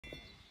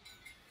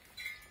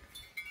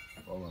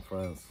Well, my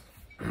friends,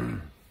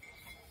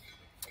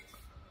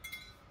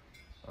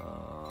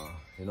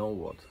 you know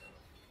what?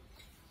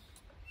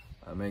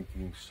 I'm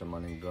making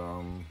shamanic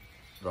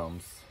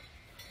drums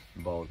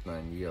about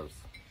 9 years,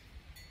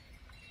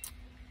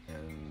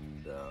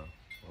 and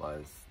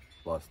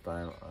last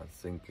time I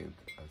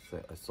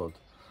thought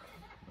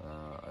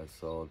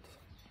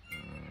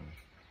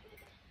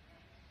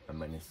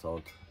many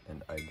thought,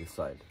 and I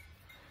decide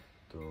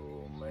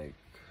to make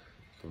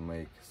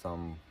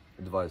some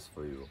advice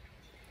for you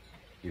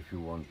if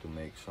you want to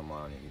make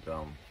shamanic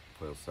drum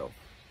for yourself,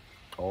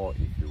 or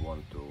if you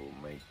want to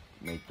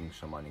making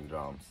shamanic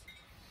drums.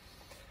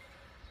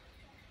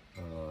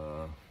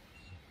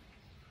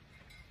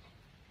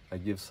 I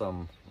give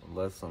some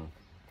lesson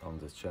on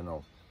this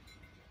channel,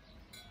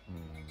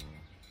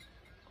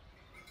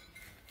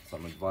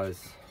 some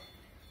advice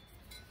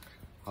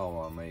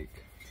how I make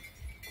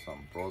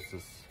some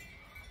process,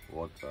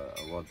 what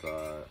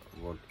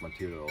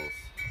materials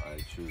I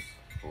choose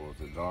for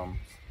the drums,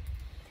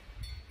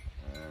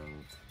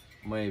 and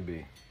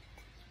maybe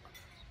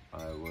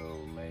I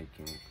will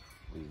making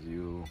with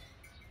you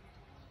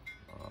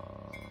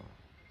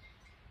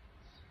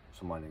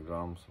shamanic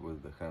drums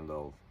with the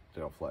handle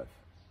Tree of Life,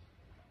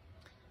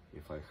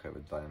 if I have a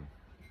time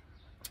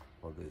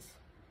for this.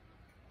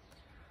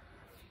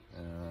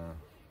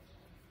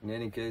 In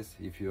any case,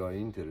 if you are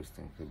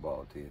interested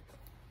about it,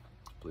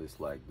 please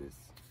like this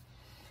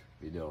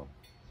video,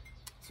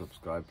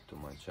 subscribe to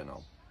my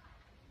channel,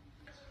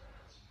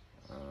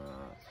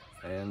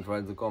 and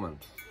write the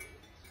comment.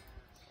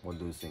 What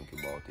do you think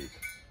about it?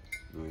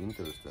 Do you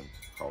interested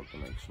how to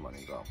make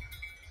shamanic drum?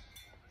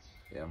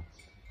 Yeah.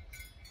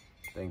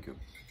 Thank you.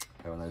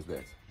 Have a nice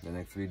day. The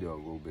next video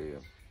will be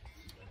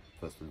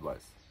first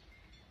advice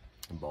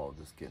about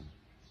the skin.